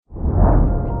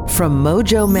From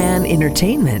Mojo Man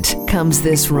Entertainment comes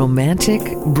this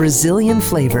romantic,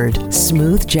 Brazilian-flavored,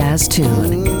 smooth jazz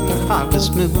tune.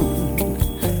 Harvest moon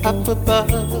up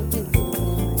above,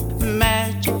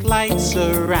 magic light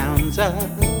surrounds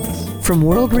us. From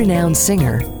world-renowned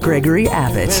singer Gregory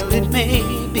Abbott. Well, it may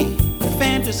be a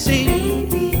fantasy,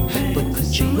 but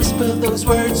could you whisper those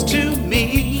words to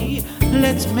me?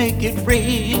 Let's make it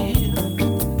real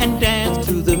and dance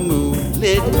through the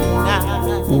moonlit night.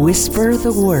 Whisper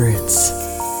the Words.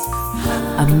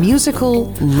 A musical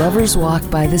lover's walk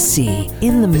by the sea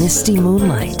in the misty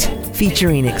moonlight,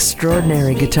 featuring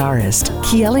extraordinary guitarist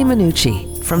Chieli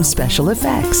Minucci from Special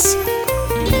Effects.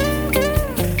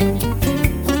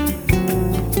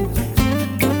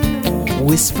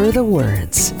 Whisper the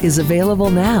Words is available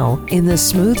now in the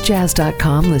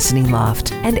smoothjazz.com listening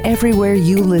loft and everywhere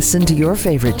you listen to your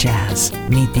favorite jazz.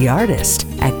 Meet the artist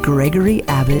at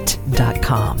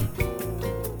gregoryabbott.com.